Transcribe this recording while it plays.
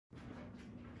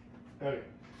Okay.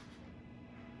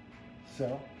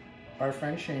 So, our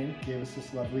friend Shane gave us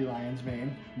this lovely lion's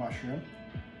mane mushroom,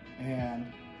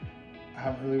 and I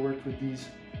haven't really worked with these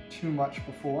too much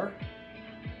before,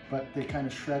 but they kind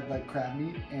of shred like crab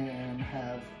meat and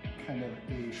have kind of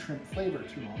a shrimp flavor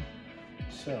to them.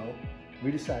 So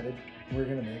we decided we're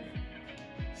gonna make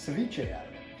ceviche out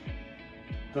of it.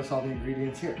 That's all the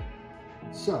ingredients here.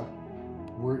 So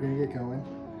we're gonna get going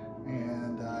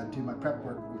and do my prep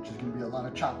work, which is gonna be a lot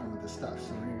of chopping with this stuff.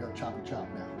 So we're gonna go choppy chop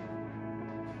now.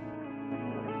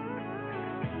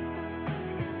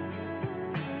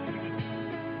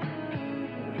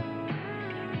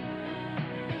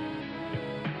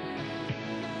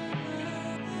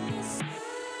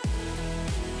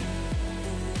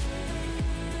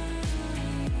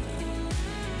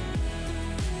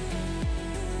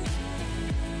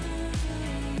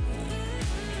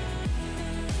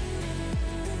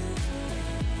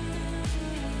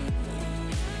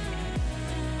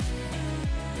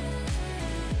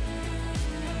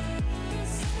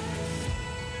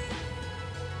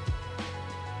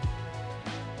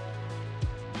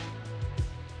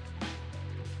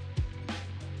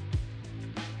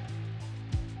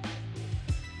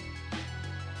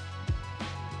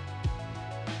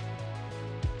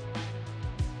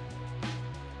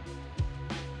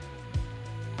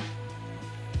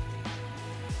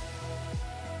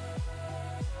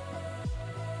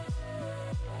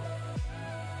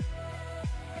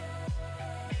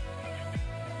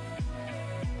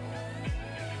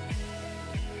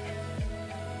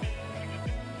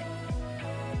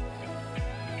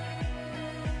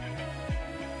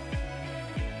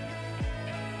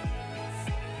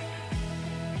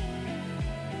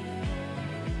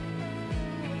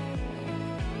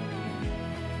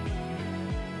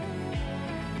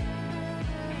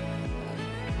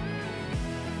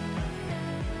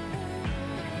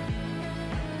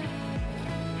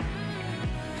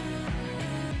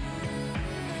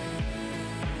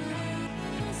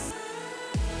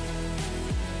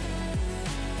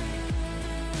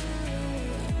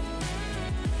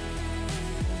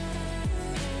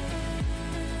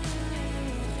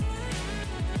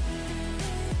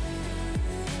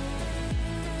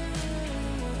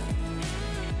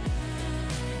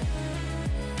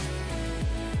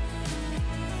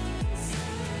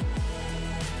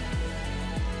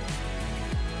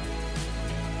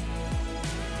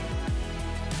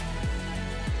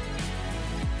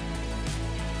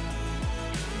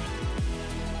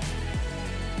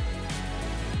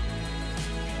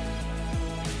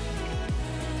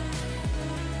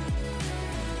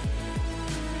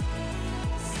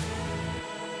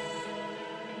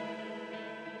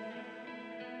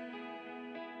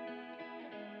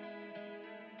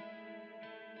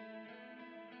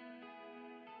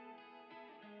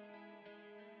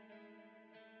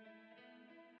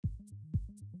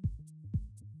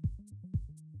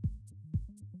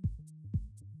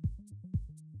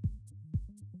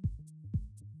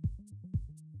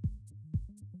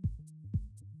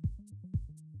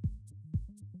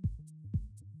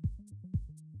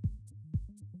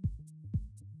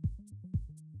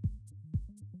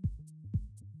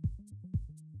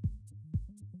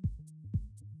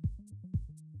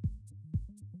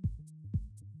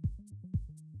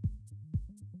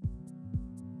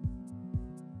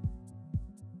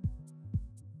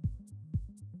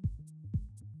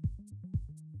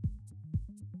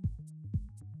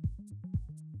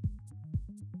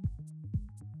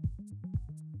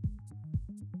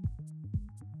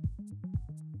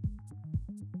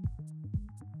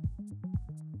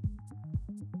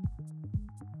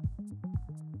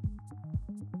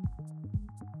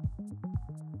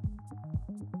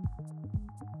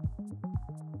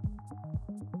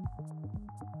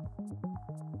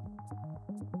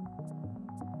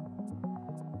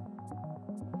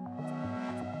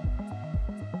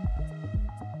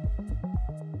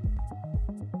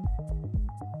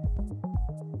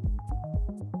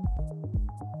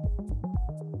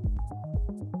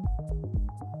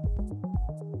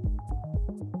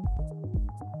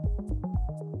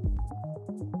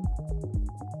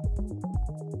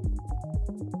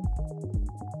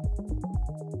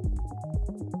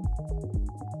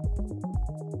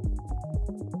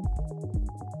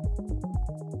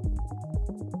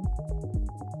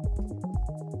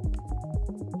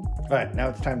 All right, now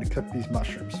it's time to cook these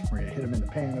mushrooms. We're gonna hit them in the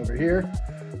pan over here,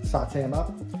 saute them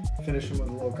up, finish them with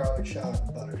a little garlic shallot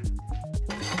and butter.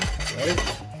 Ready?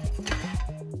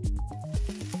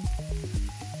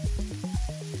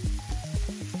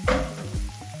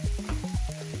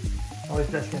 Always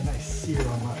best to get a nice sear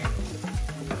on mushrooms.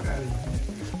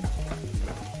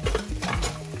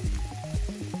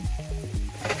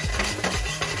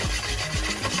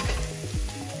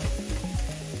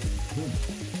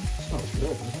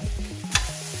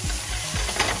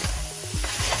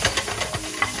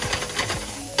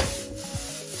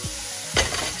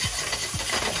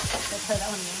 try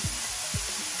that one again.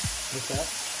 What's that?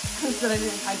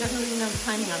 I definitely didn't have the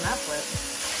timing on that flip.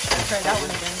 I'll try that one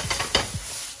again.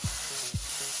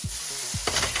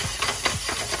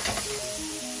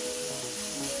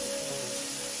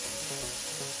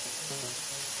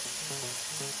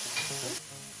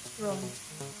 Rolling.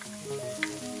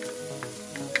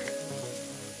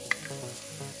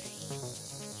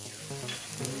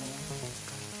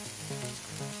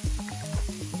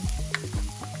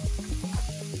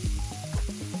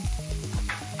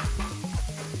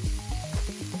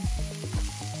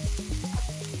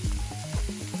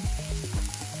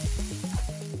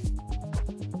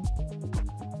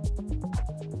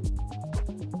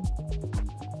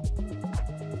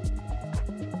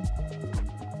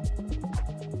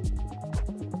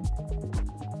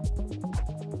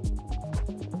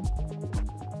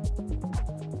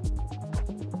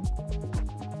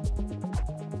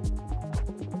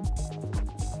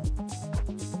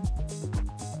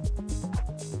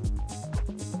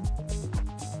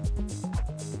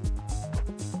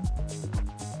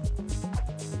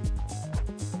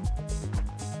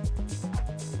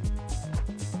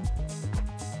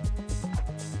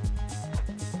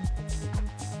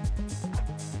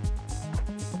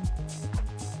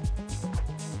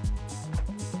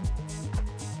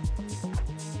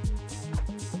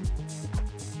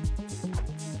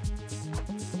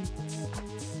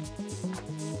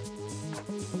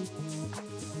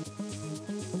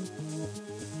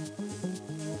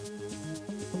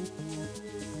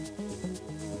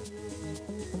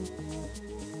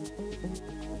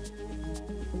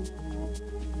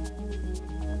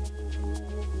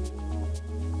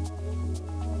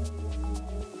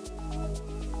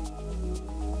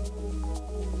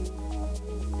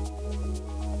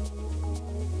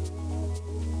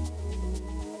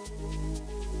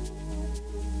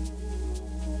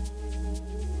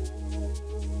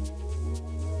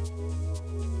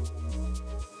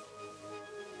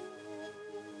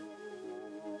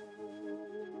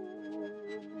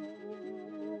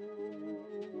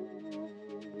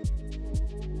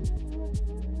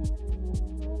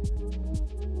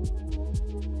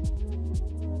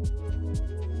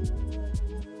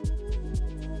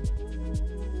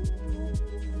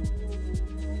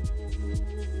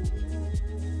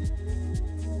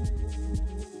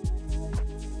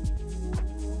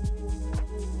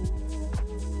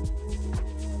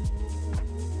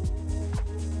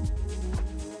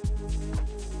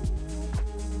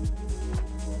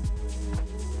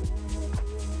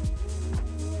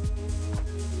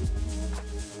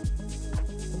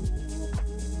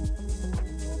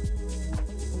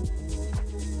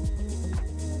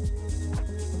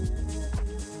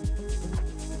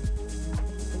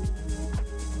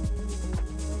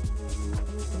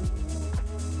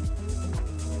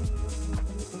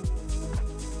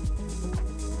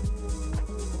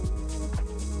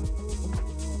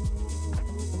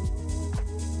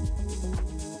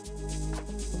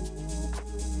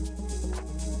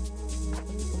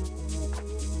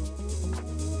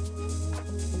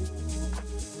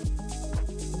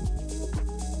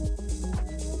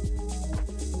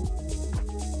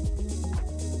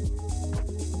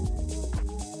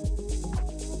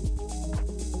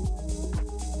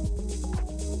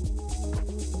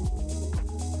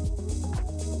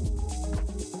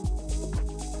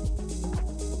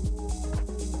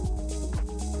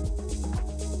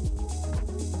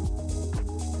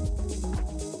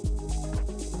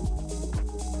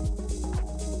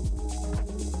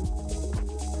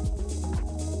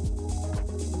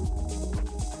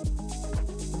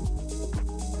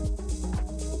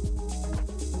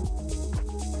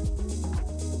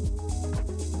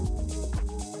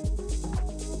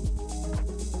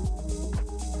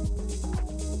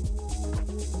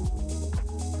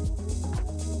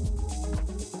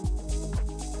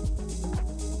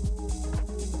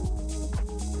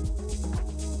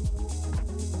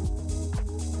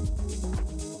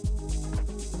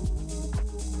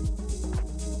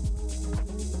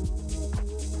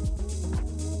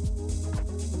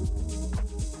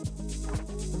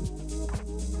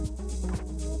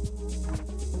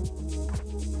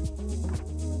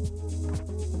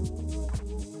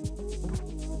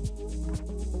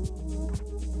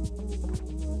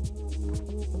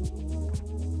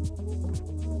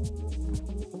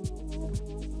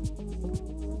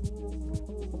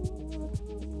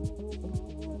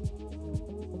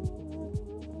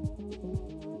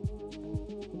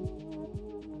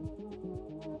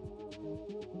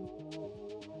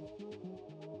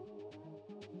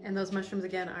 And those mushrooms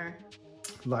again are?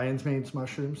 Lion's mane's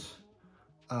mushrooms,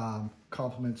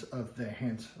 compliments of the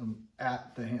handsome,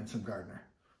 at the Handsome Gardener.